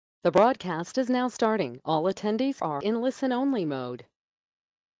The broadcast is now starting. All attendees are in listen-only mode.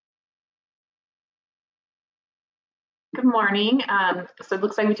 Good morning. So it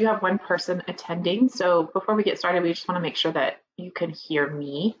looks like we do have one person attending. So before we get started, we just want to make sure that you can hear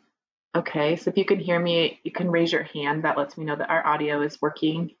me. Okay, so if you can hear me, you can raise your hand. That lets me know that our audio is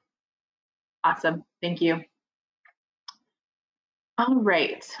working. Awesome, thank you. All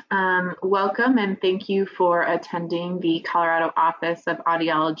right, welcome and thank you for attending the Colorado Office of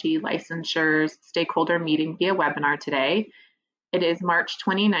Audiology Licensure's stakeholder meeting via webinar today. It is March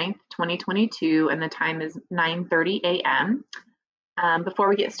 29th, 2022, and the time is 9:30 a.m. Before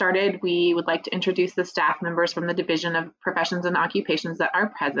we get started, we would like to introduce the staff members from the Division of Professions and Occupations that are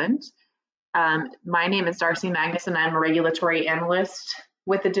present. My name is Darcy Magnus, and I'm a regulatory analyst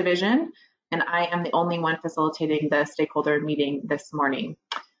with the division, and I am the only one facilitating the stakeholder meeting this morning.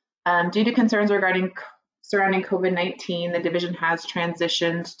 Due to concerns surrounding COVID-19, the division has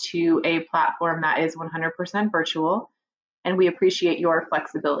transitioned to a platform that is 100% virtual, and we appreciate your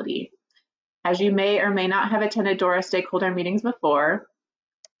flexibility. As you may or may not have attended DORA stakeholder meetings before,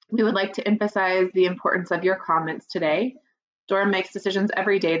 we would like to emphasize the importance of your comments today. DORA makes decisions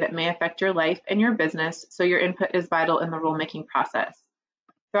every day that may affect your life and your business, so your input is vital in the rulemaking process.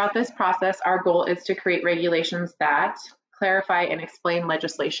 Throughout this process, our goal is to create regulations that clarify and explain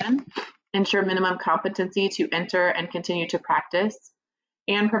legislation, ensure minimum competency to enter and continue to practice,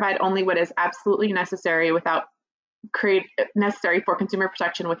 and provide only what is absolutely necessary for consumer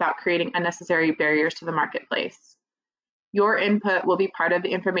protection without creating unnecessary barriers to the marketplace. Your input will be part of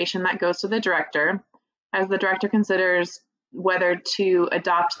the information that goes to the director, as the director considers whether to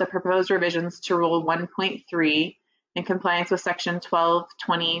adopt the proposed revisions to Rule 1.3 in compliance with Section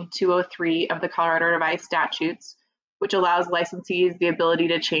 1220-203 of the Colorado Revised Statutes, which allows licensees the ability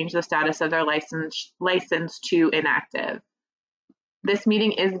to change the status of their license to inactive. This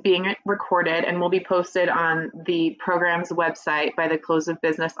meeting is being recorded and will be posted on the program's website by the close of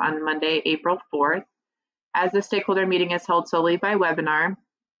business on Monday, April 4th. As the stakeholder meeting is held solely by webinar,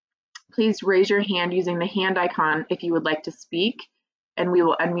 please raise your hand using the hand icon if you would like to speak, and we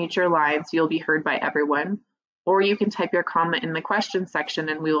will unmute your line so you'll be heard by everyone. Or you can type your comment in the question section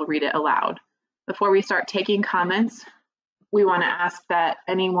and we will read it aloud. Before we start taking comments, we want to ask that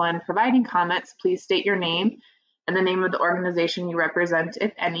anyone providing comments, please state your name and the name of the organization you represent,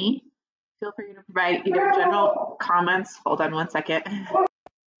 if any. Feel free to provide either general comments. Hold on one second.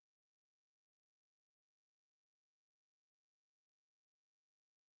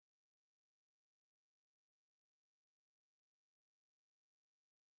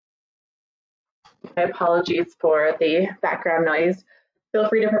 My apologies for the background noise. Feel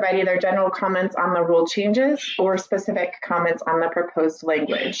free to provide either general comments on the rule changes or specific comments on the proposed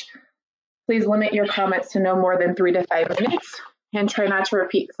language. Please limit your comments to no more than 3 to 5 minutes and try not to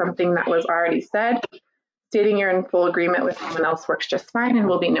repeat something that was already said. Stating you're in full agreement with someone else works just fine and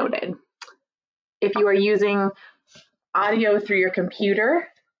will be noted. If you are using audio through your computer,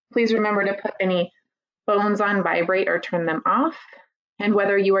 please remember to put any phones on vibrate or turn them off. And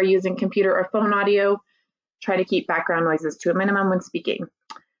whether you are using computer or phone audio, try to keep background noises to a minimum when speaking.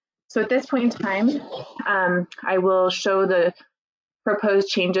 So at this point in time, I will show the proposed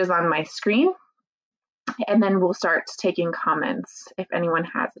changes on my screen, and then we'll start taking comments if anyone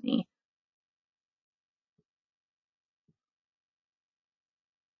has any.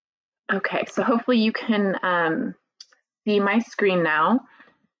 Okay, so hopefully you can see my screen now.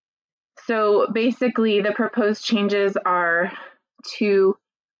 So basically the proposed changes are to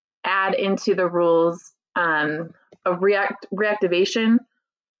add into the rules of reactivation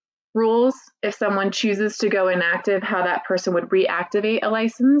rules. If someone chooses to go inactive, how that person would reactivate a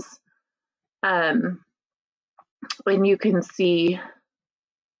license. And you can see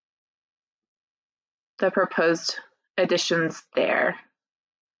the proposed additions there.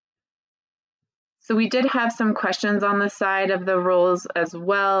 So we did have some questions on the side of the rules as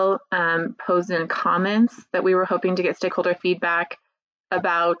well, posed in comments that we were hoping to get stakeholder feedback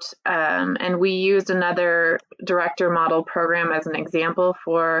about, and we used another director model program as an example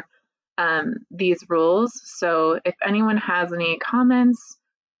for these rules. So if anyone has any comments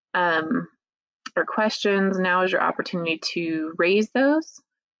or questions, now is your opportunity to raise those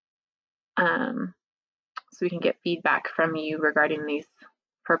so we can get feedback from you regarding these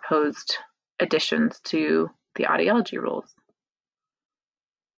proposed additions to the audiology rules.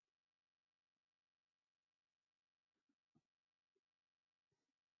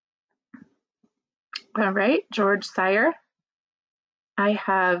 All right, George Sire, I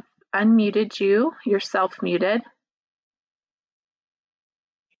have unmuted you. You're self-muted.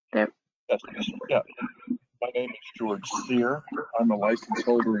 There. Yeah. My name is George Sear. I'm a license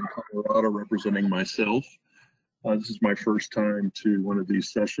holder in Colorado representing myself. This is my first time to one of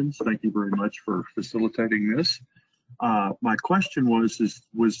these sessions. Thank you very much for facilitating this. My question was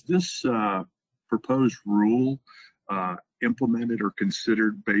this proposed rule implemented or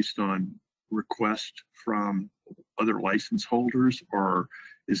considered based on request from other license holders, or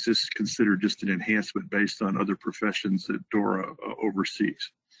is this considered just an enhancement based on other professions that DORA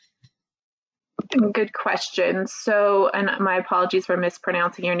oversees? Good question. So, and my apologies for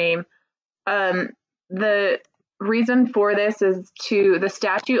mispronouncing your name. The reason for this is the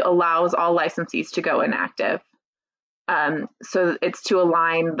statute allows all licensees to go inactive. So it's to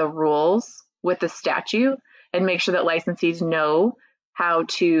align the rules with the statute and make sure that licensees know how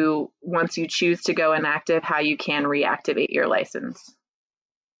to, once you choose to go inactive, how you can reactivate your license.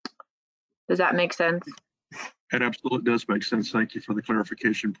 Does that make sense? It absolutely does make sense. Thank you for the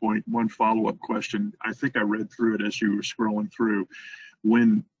clarification point. One follow-up question. I think I read through it as you were scrolling through.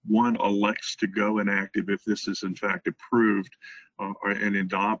 When one elects to go inactive, if this is in fact approved and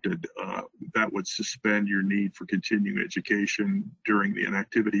adopted, that would suspend your need for continuing education during the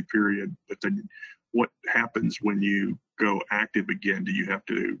inactivity period. But then what happens when you go active again? Do you have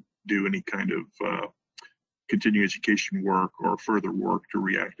to do any kind of continuing education work or further work to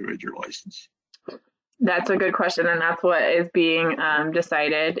reactivate your license? That's a good question, and that's what is being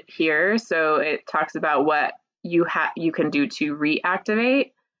decided here. So it talks about what you can do to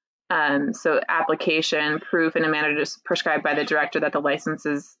reactivate. So application, proof in a manner just prescribed by the director that the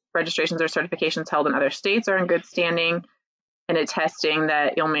licenses, registrations, or certifications held in other states are in good standing, and attesting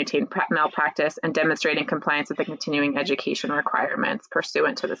that you'll maintain malpractice and demonstrating compliance with the continuing education requirements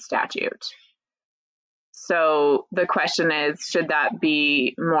pursuant to the statute. So the question is, should that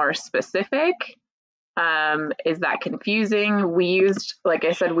be more specific? Is that confusing? We used, like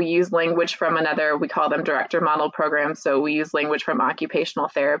I said, we use language from another, we call them director model programs. So we use language from occupational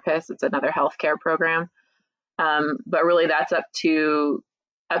therapists. It's another healthcare program. But really that's up to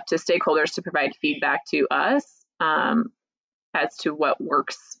stakeholders to provide feedback to us as to what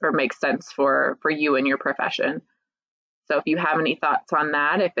works or makes sense for you and your profession. So if you have any thoughts on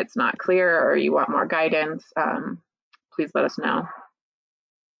that, if it's not clear or you want more guidance, please let us know.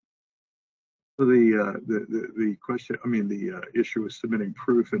 So the question, the issue is submitting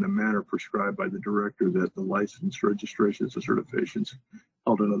proof in a manner prescribed by the director that the license, registrations, and certifications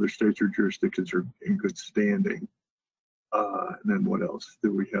held in other states or jurisdictions are in good standing. And then what else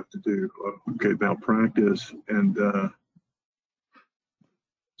do we have to do? Okay, malpractice, and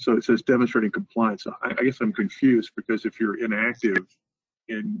so it says demonstrating compliance. I guess I'm confused because if you're inactive,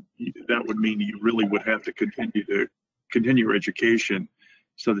 and that would mean you really would have to continue your education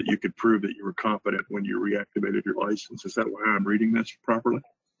so that you could prove that you were competent when you reactivated your license. Is that why I'm reading this properly?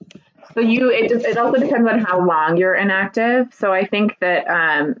 So it also depends on how long you're inactive. So I think that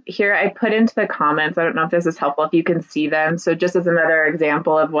here I put into the comments, I don't know if this is helpful, if you can see them. So just as another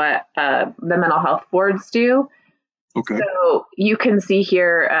example of what the mental health boards do. Okay. So you can see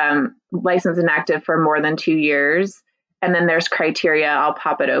here, licensed inactive for more than 2 years. And then there's criteria. I'll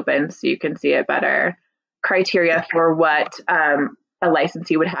pop it open so you can see it better. Criteria for what a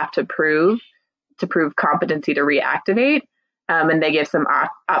licensee would have to prove competency to reactivate. And they give some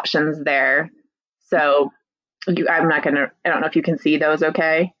options there. So I don't know if you can see those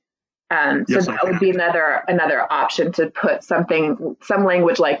okay. So yes, that would be another option to put some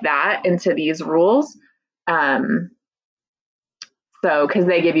language like that into these rules. So because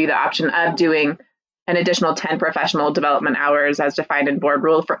they give you the option of doing an additional 10 professional development hours as defined in board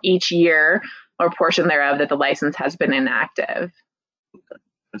rules for each year or portion thereof that the license has been inactive. Okay.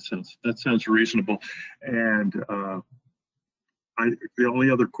 That sounds reasonable. And the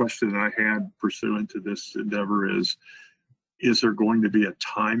only other question I had pursuant to this endeavor is there going to be a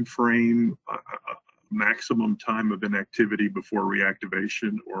time frame, maximum time of inactivity before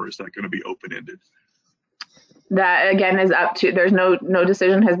reactivation, or is that going to be open-ended? That again is up to, there's no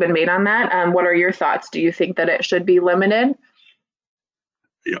decision has been made on that. What are your thoughts? Do you think that it should be limited?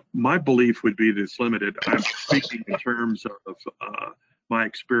 Yeah, my belief would be that it's limited. I'm speaking in terms of my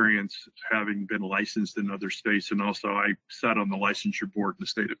experience having been licensed in other states, and also I sat on the licensure board in the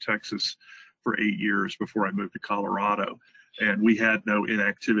state of Texas for 8 years before I moved to Colorado. And we had no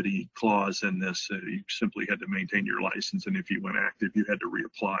inactivity clause in this. You simply had to maintain your license, and if you went active, you had to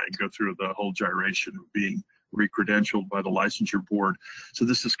reapply and go through the whole gyration of being re-credentialed by the licensure board. So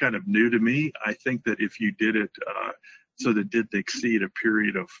this is kind of new to me. I think that if you did it so that did exceed a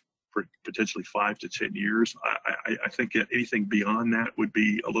period of potentially 5 to 10 years, I think that anything beyond that would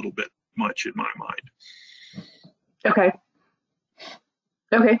be a little bit much in my mind. Okay,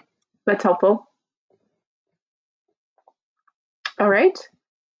 that's helpful. All right.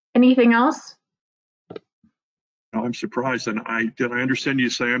 Anything else? No, I'm surprised. And did I understand you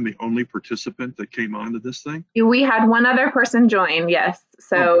say I'm the only participant that came onto this thing? We had one other person join, yes. Oh,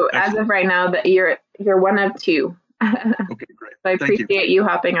 So as excellent. of right now, that you're one of two. Okay, great. So I Thank you. appreciate you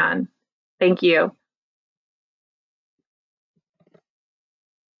hopping on. Thank you.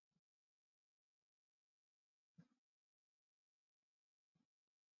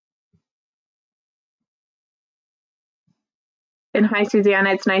 And hi,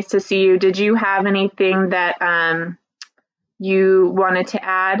 Susanna. It's nice to see you. Did you have anything that you wanted to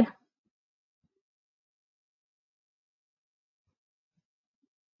add?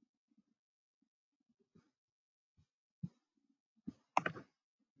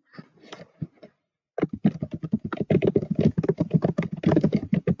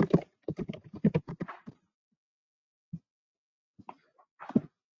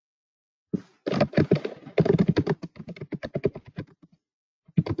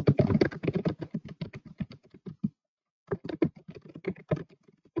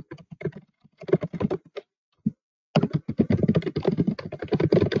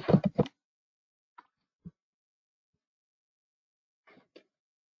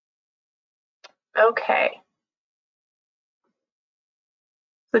 Okay.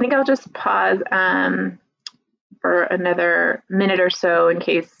 So I think I'll just pause for another minute or so in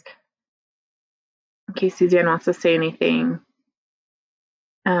case Suzanne wants to say anything.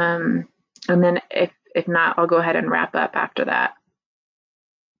 And then if not, I'll go ahead and wrap up after that.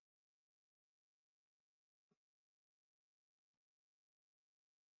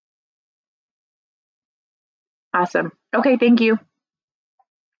 Awesome. Okay, thank you.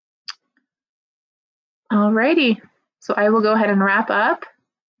 All righty. So I will go ahead and wrap up.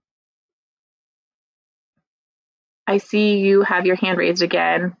 I see you have your hand raised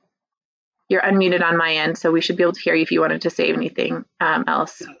again. You're unmuted on my end, so we should be able to hear you if you wanted to say anything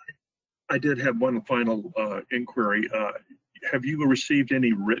else. I did have one final inquiry. Have you received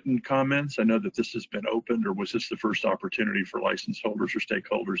any written comments? I know that this has been opened, or was this the first opportunity for license holders or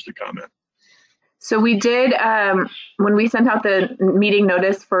stakeholders to comment? So we did, when we sent out the meeting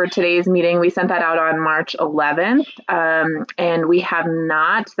notice for today's meeting, we sent that out on March 11th, and we have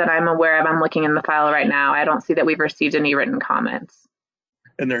not, that I'm aware of. I'm looking in the file right now. I don't see that we've received any written comments.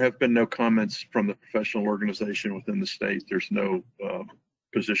 And there have been no comments from the professional organization within the state. There's no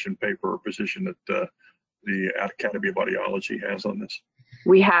position paper or position that the Academy of Audiology has on this.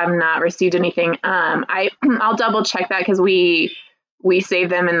 We have not received anything. I'll double check that because we save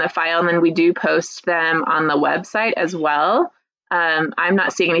them in the file and then we do post them on the website as well. I'm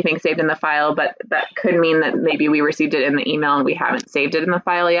not seeing anything saved in the file, but that could mean that maybe we received it in the email and we haven't saved it in the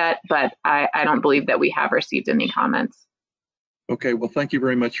file yet, but I don't believe that we have received any comments. Okay, well, thank you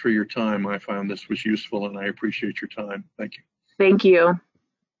very much for your time. I found this was useful and I appreciate your time. Thank you. Thank you.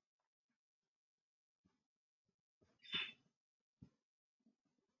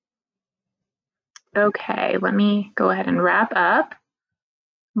 Okay, let me go ahead and wrap up,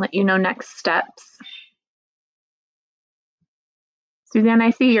 let you know next steps. Suzanne, I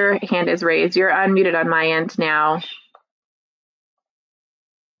see your hand is raised. You're unmuted on my end now.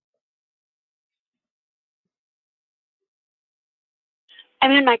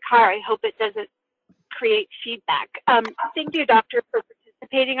 I'm in my car. I hope it doesn't create feedback. Thank you, Doctor, for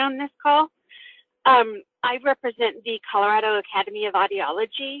participating on this call. I represent the Colorado Academy of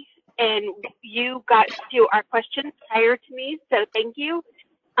Audiology, and you got to our questions prior to me, so thank you.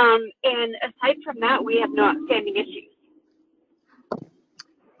 And aside from that, we have no outstanding issues.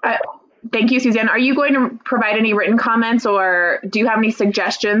 Thank you, Suzanne. Are you going to provide any written comments, or do you have any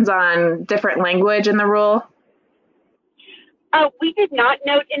suggestions on different language in the rule? We did not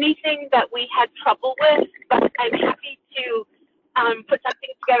note anything that we had trouble with, but I'm happy to put something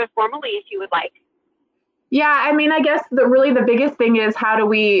together formally if you would like. Yeah, I mean, I guess really the biggest thing is how do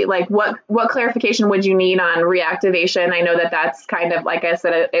we, like, what clarification would you need on reactivation? I know that that's kind of, like I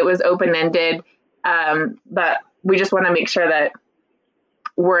said, it was open-ended, but we just want to make sure that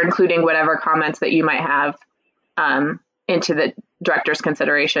we're including whatever comments that you might have into the director's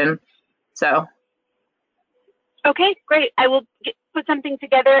consideration. So. Okay, great. I will put something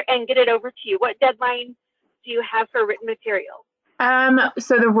together and get it over to you. What deadline do you have for written material?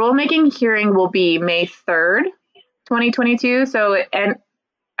 So the rulemaking hearing will be May 3rd, 2022. So, and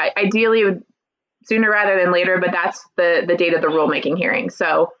ideally sooner rather than later, but that's the date of the rulemaking hearing.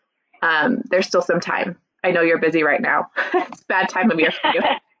 So there's still some time. I know you're busy right now. It's a bad time of year for you.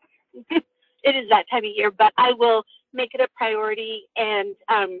 It is that time of year, but I will make it a priority and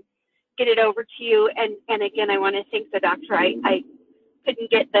get it over to you. And again, I want to thank the doctor. I couldn't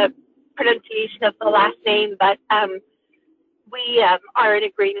get the pronunciation of the last name, but we are in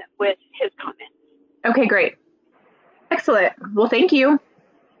agreement with his comments. Okay, great. Excellent. Well, thank you.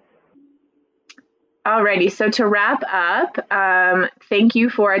 Alrighty, so to wrap up, thank you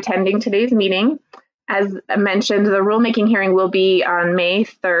for attending today's meeting. As mentioned, the rulemaking hearing will be on May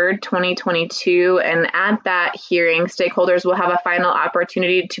 3rd, 2022, and at that hearing, stakeholders will have a final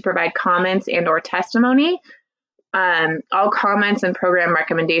opportunity to provide comments and/or testimony. All comments and program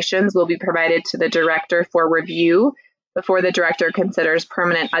recommendations will be provided to the director for review before the director considers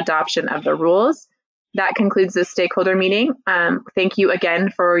permanent adoption of the rules. That concludes the stakeholder meeting. Thank you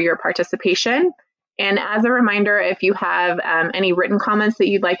again for your participation. And as a reminder, if you have any written comments that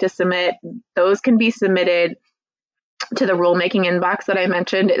you'd like to submit, those can be submitted to the rulemaking inbox that I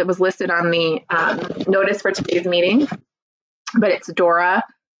mentioned. It was listed on the notice for today's meeting, but it's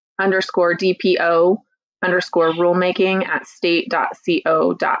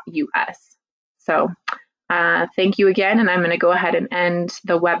Dora_DPO_rulemaking@state.co.us. So thank you again, and I'm going to go ahead and end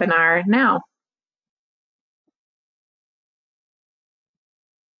the webinar now.